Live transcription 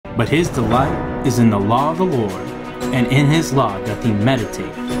But his delight is in the law of the Lord, and in his law doth he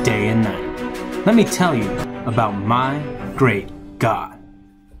meditate day and night. Let me tell you about my great God.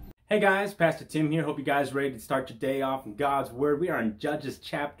 Hey guys, Pastor Tim here. Hope you guys are ready to start your day off in God's Word. We are in Judges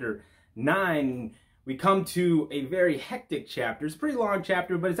chapter 9. We come to a very hectic chapter. It's a pretty long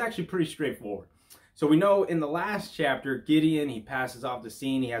chapter, but it's actually pretty straightforward. So we know in the last chapter, Gideon, he passes off the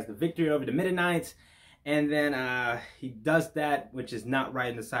scene. He has the victory over the Midianites. And then he does that which is not right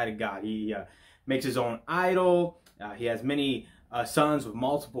in the sight of God. He makes his own idol. He has many sons with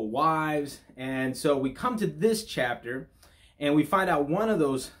multiple wives. And so we come to this chapter, and we find out one of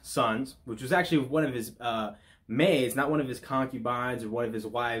those sons, which was actually one of his maids, not one of his concubines or one of his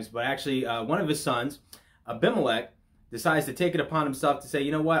wives, but actually one of his sons, Abimelech, decides to take it upon himself to say,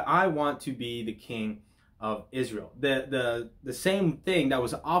 you know what, I want to be the king of Israel. The same thing that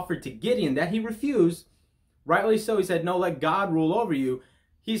was offered to Gideon that he refused, rightly so. He said, no, let God rule over you.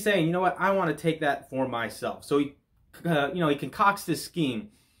 He's saying, you know what, I want to take that for myself. So he, he concocts this scheme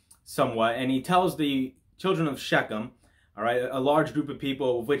somewhat, and he tells the children of Shechem, all right, a large group of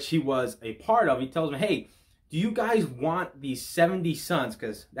people of which he was a part of, he tells them, hey, do you guys want these 70 sons?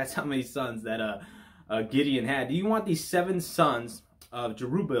 Because that's how many sons that Gideon had. Do you want these 7 sons of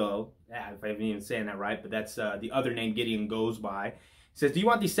Jerubbaal? If I'm even saying that right, but that's the other name Gideon goes by. He says, do you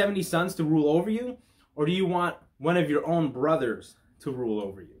want these 70 sons to rule over you? Or do you want one of your own brothers to rule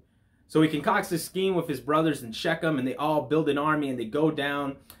over you? So he concocts this scheme with his brothers in Shechem, and they all build an army, and they go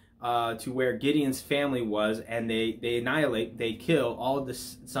down to where Gideon's family was, and they annihilate, they kill all of the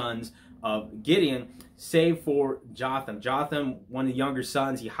sons of Gideon, save for Jotham. Jotham, one of the younger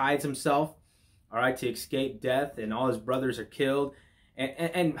sons, he hides himself, all right, to escape death, and all his brothers are killed.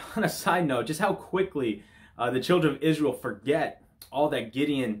 And on a side note, just how quickly the children of Israel forget all that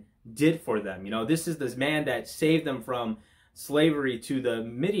Gideon did for them. You know, this is this man that saved them from slavery to the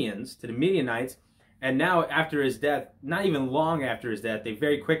Midianites. And now after his death, not even long after his death, they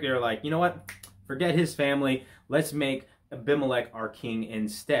very quickly are like, you know what, forget his family. Let's make Abimelech our king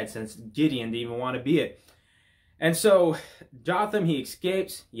instead, since Gideon didn't even want to be it. And so Jotham, he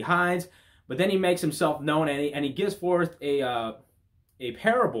escapes, he hides, but then he makes himself known, and he gives forth a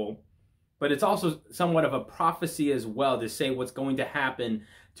parable, but it's also somewhat of a prophecy as well to say what's going to happen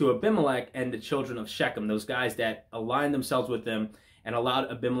to Abimelech and the children of Shechem, those guys that aligned themselves with them and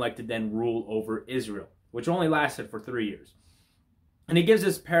allowed Abimelech to then rule over Israel, which only lasted for 3 years. And he gives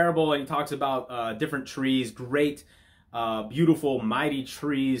this parable, and he talks about different trees, great, beautiful, mighty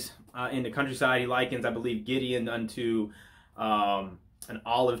trees in the countryside. He likens, I believe, Gideon unto an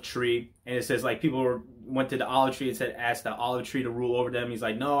olive tree. And it says, like, people went to the olive tree and said, asked the olive tree to rule over them. He's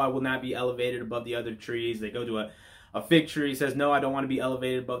like, no, I will not be elevated above the other trees. They go to a fig tree. He says, no, I don't want to be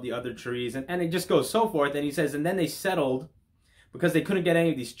elevated above the other trees. And it just goes so forth. And he says, and then they settled, because they couldn't get any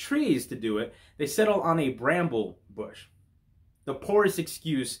of these trees to do it, they settled on a bramble bush. The poorest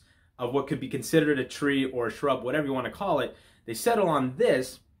excuse of what could be considered a tree or a shrub, whatever you want to call it. They settle on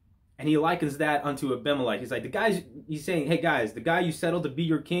this, and he likens that unto Abimelech. He's like, he's saying, hey guys, the guy you settled to be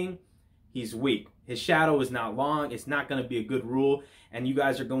your king, he's weak. His shadow is not long. It's not going to be a good rule, and you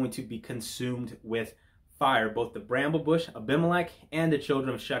guys are going to be consumed with fire. Both the bramble bush, Abimelech, and the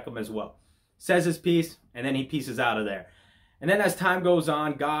children of Shechem as well. Says his piece, and then he pieces out of there. And then as time goes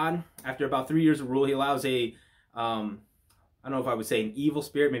on, God, after about 3 years of rule, he allows I don't know if I would say an evil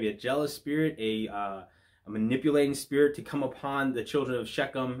spirit, maybe a jealous spirit, a manipulating spirit to come upon the children of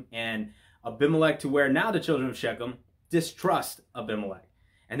Shechem and Abimelech, to where now the children of Shechem distrust Abimelech.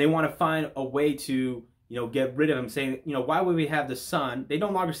 And they want to find a way to, get rid of him, saying, why would we have the son? They no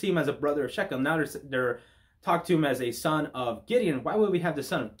longer see him as a brother of Shechem. Now they're talked to him as a son of Gideon. Why would we have the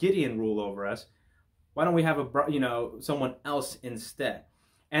son of Gideon rule over us? Why don't we have someone else instead?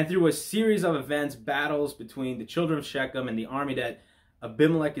 And through a series of events, battles between the children of Shechem and the army that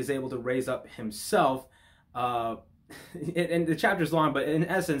Abimelech is able to raise up himself, and the chapter's long, but in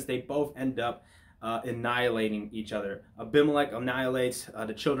essence, they both end up annihilating each other. Abimelech annihilates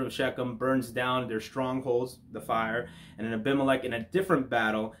the children of Shechem, burns down their strongholds, the fire, and then Abimelech, in a different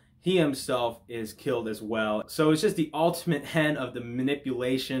battle, he himself is killed as well. So it's just the ultimate end of the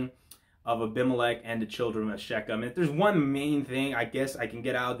manipulation of Abimelech and the children of Shechem. And if there's one main thing I guess I can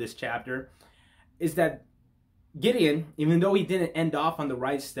get out of this chapter, is that Gideon, even though he didn't end off on the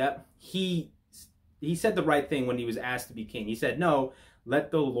right step, he said the right thing when he was asked to be king. He said, no,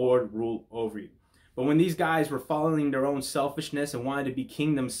 let the Lord rule over you. But when these guys were following their own selfishness and wanted to be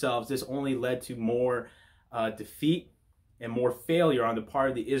king themselves, this only led to more defeat and more failure on the part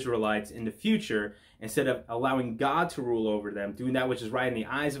of the Israelites in the future. Instead of allowing God to rule over them, doing that which is right in the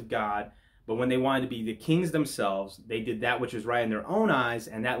eyes of God, But when they wanted to be the kings themselves, they did that which was right in their own eyes,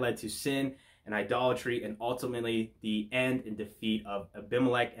 and that led to sin and idolatry, and ultimately the end and defeat of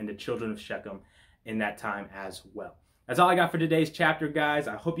Abimelech and the children of Shechem in that time as well. That's all I got for today's chapter, guys.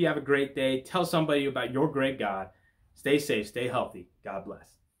 I hope you have a great day. Tell somebody about your great God. Stay safe, stay healthy. God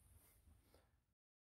bless.